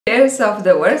of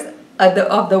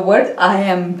the words I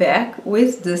am back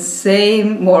with the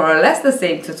same, more or less the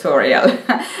same tutorial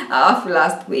of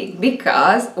last week,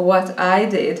 because what I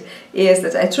did is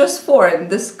that I transformed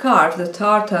the scarf, the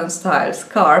tartan style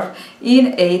scarf,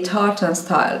 in a tartan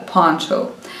style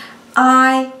poncho.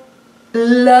 I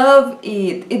love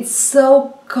it. It's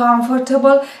so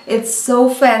comfortable, it's so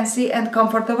fancy and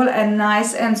comfortable and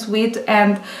nice and sweet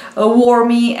and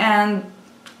warmy, and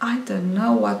I don't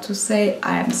know what to say.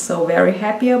 I am so very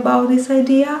happy about this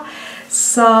idea.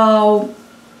 So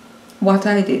what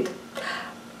I did,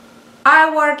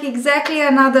 I work exactly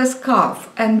another scarf,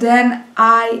 and then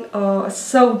I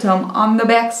sewed them on the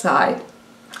back side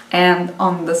and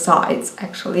on the sides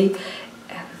actually,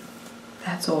 and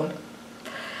that's all.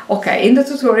 Okay, in the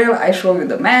tutorial I show you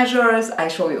the measures, I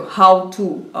show you how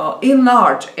to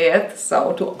enlarge it,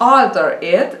 so to alter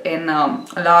it in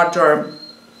larger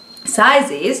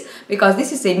sizes, because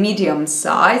this is a medium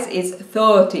size. It's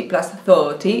 30 plus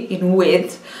 30 in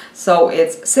width, so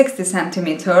it's 60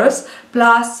 centimeters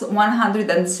plus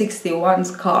 161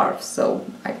 scarves, so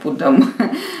I put them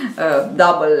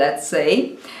double, let's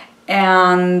say.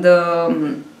 And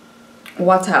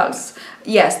what else?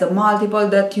 Yes, the multiple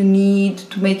that you need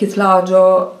to make it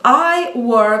larger. I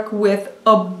work with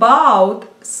about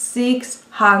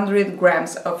 600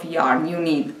 grams of yarn. You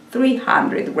need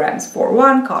 300 grams for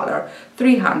one color,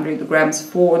 300 grams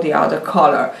for the other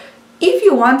color. If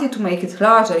you wanted to make it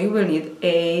larger, you will need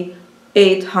a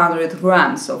 800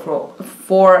 grams. So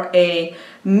for a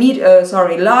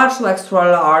large to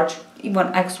extra large, even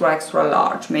extra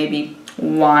large, maybe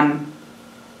 1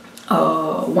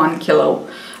 kilo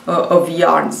of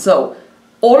yarn. So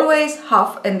always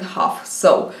half and half.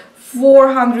 So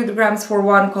 400 grams for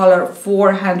one color,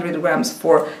 400 grams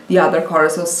for the other color.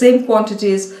 So same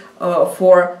quantities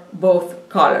for both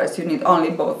colors. You need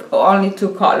only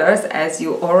two colors, as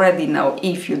you already know.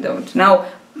 If you don't know,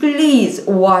 please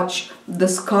watch the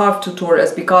scarf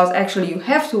tutorials, because actually you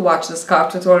have to watch the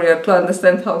scarf tutorial to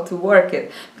understand how to work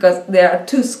it, because there are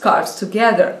two scarves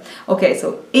together. Okay,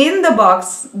 so in the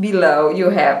box below you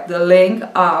have the link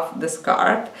of the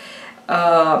scarf,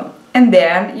 and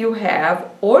then you have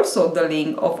also the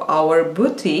link of our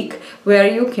boutique, where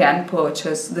you can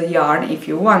purchase the yarn if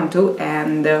you want to,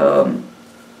 and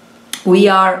we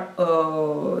are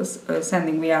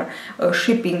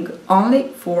shipping only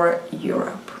for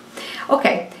Europe.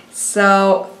 Okay,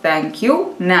 so thank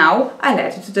you. Now I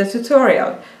let you to the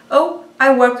tutorial. Oh,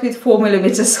 I worked with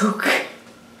 4mm hook.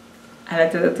 I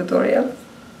let you to the tutorial.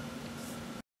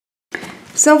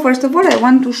 So first of all, I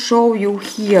want to show you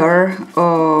here,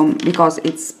 because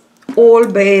it's all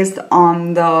based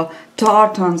on the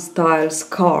tartan style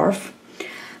scarf.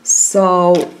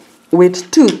 So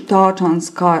with two tartan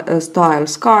style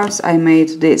scarves I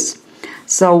made this.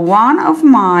 So one of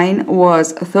mine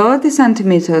was 30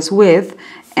 centimeters width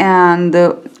and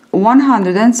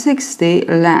 160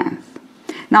 length.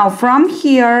 Now from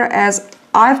here, as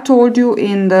I've told you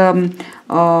in the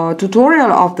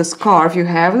tutorial of the scarf, you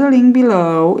have the link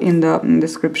below in the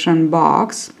description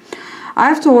box.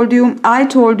 I told you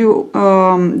that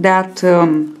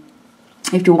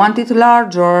if you want it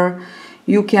larger,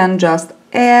 you can just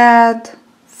add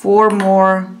 4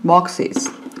 more boxes.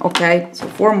 Okay, so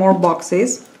 4 more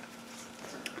boxes,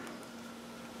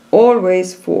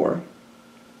 always 4.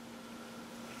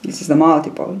 This is the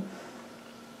multiple.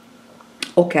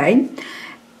 Okay,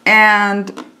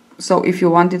 and so if you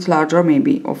want it larger,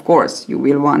 maybe, of course, you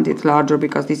will want it larger,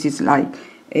 because this is like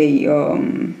a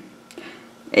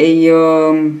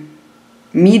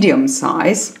medium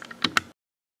size.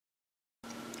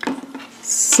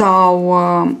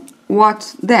 So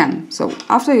what then? So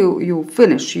after you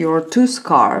finish your 2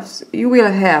 scarves, you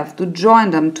will have to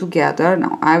join them together.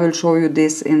 Now I will show you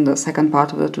this in the second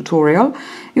part of the tutorial.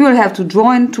 You will have to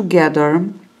join together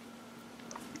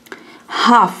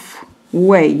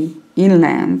halfway in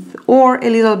length, or a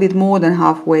little bit more than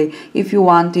halfway if you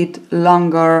want it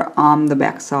longer on the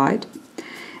back side.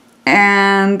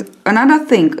 And another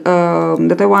thing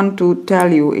that I want to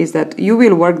tell you is that you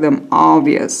will work them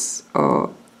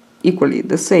equally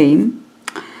the same,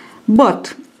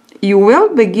 but you will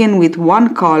begin with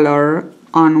one color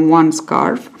on one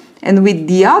scarf and with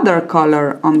the other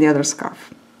color on the other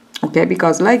scarf. Okay,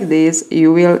 because like this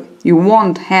you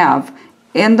won't have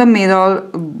in the middle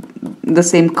the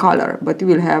same color, but you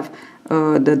will have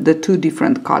the 2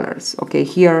 different colors, okay,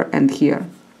 here and here.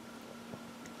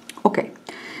 Okay,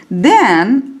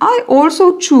 then I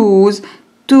also choose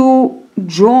to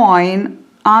join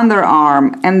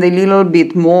underarm and a little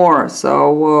bit more,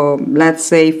 so let's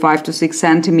say 5 to 6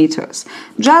 centimeters,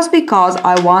 just because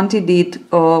I wanted it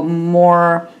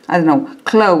more, I don't know,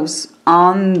 close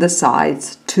on the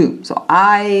sides too. So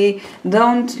I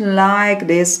don't like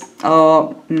this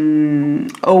open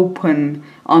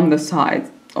on the sides.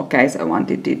 Okay, so I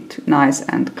wanted it nice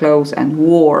and close and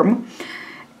warm,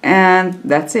 and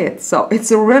that's it. So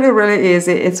it's really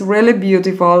easy. It's really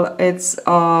beautiful. It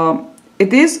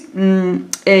is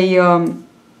a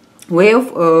way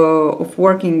of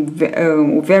working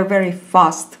very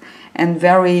fast and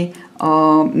very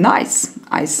nice,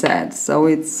 I said. So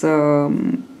it's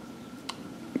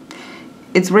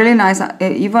really nice,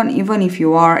 even if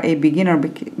you are a beginner,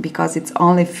 because it's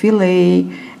only filet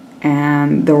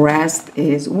and the rest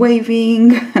is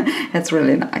waving. It's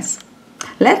really nice.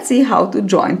 Let's see how to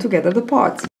join together the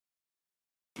parts.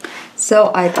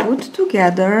 So I put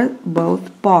together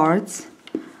both parts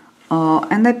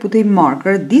and I put a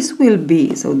marker. This will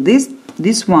be, so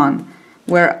this one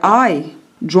where I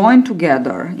join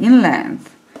together in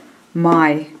length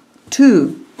my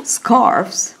two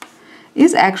scarves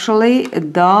is actually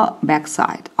the back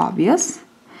side, obvious.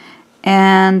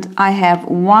 And I have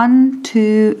 1,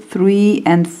 2, 3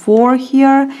 and 4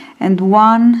 here, and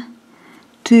 1,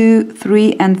 2,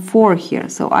 3 and 4 here.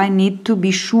 So I need to be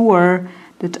sure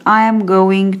that I am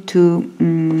going to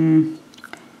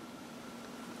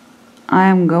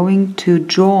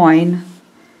join.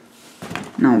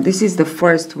 Now this is the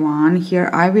first one.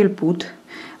 Here I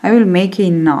will make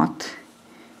a knot,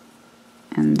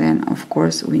 and then of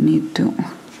course we need to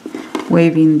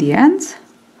wave in the ends.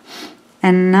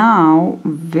 And now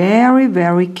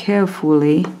very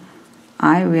carefully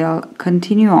I will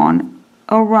continue on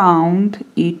around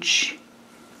each,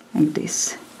 like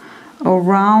this,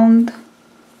 around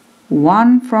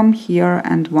one from here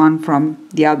and one from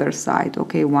the other side.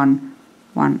 Okay, one,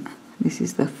 this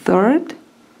is the third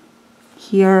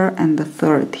here and the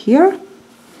third here.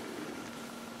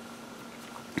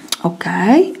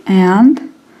 Okay,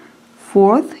 and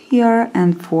fourth here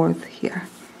and fourth here.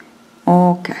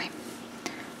 Okay,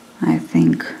 I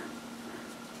think.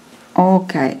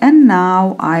 Okay, and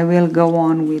now I will go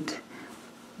on with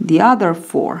the other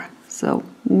 4. So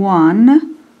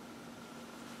 1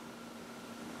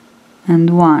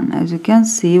 and 1. As you can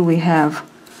see, we have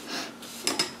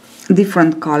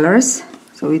different colors,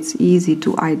 so it's easy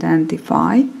to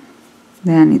identify.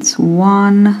 Then it's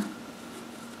 1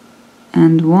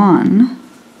 and 1.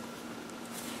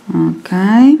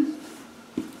 Okay,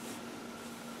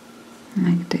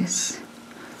 like this.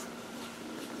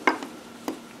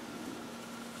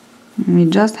 We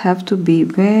just have to be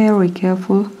very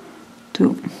careful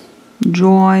to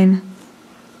join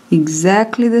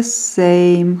exactly the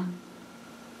same.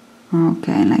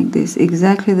 Okay, like this,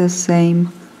 exactly the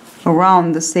same,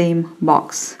 around the same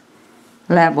box,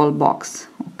 level box.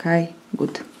 Okay,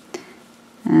 good.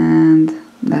 And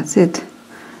that's it.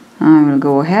 I will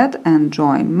go ahead and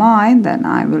join mine. Then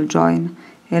I will join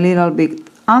a little bit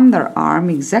underarm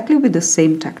exactly with the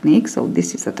same technique. So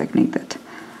this is the technique that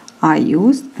I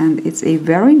used, and it's a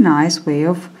very nice way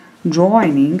of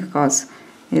joining, because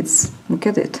it's, look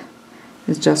at it,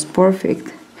 it's just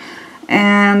perfect.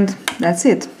 And that's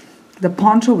it. The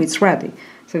poncho is ready.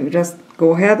 So you just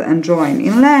go ahead and join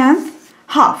in length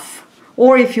half,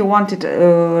 or if you want it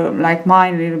like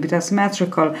mine, a little bit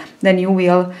asymmetrical, then you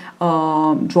will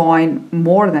join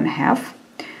more than half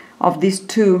of these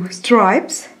 2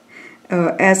 stripes,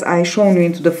 as I shown you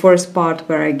into the first part,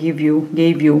 where I gave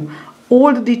you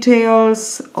all the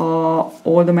details,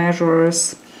 all the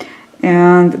measures,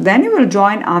 and then you will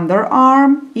join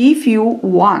underarm if you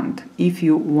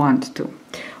want to.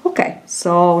 Okay,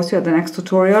 so see you at the next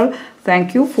tutorial.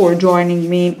 Thank you for joining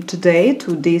me today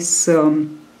to this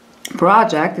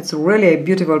project. It's really a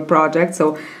beautiful project.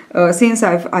 So since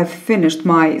I've finished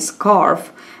my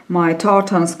scarf, my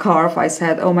tartan scarf, I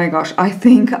said, oh my gosh, I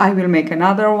think I will make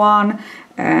another one,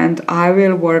 and I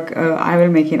will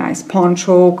make a nice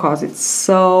poncho, because it's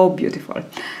so beautiful.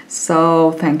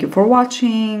 So thank you for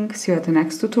watching. See you at the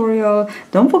next tutorial.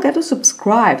 Don't forget to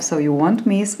subscribe so you won't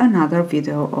miss another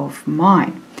video of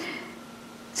mine.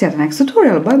 See you at the next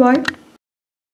tutorial. Bye bye.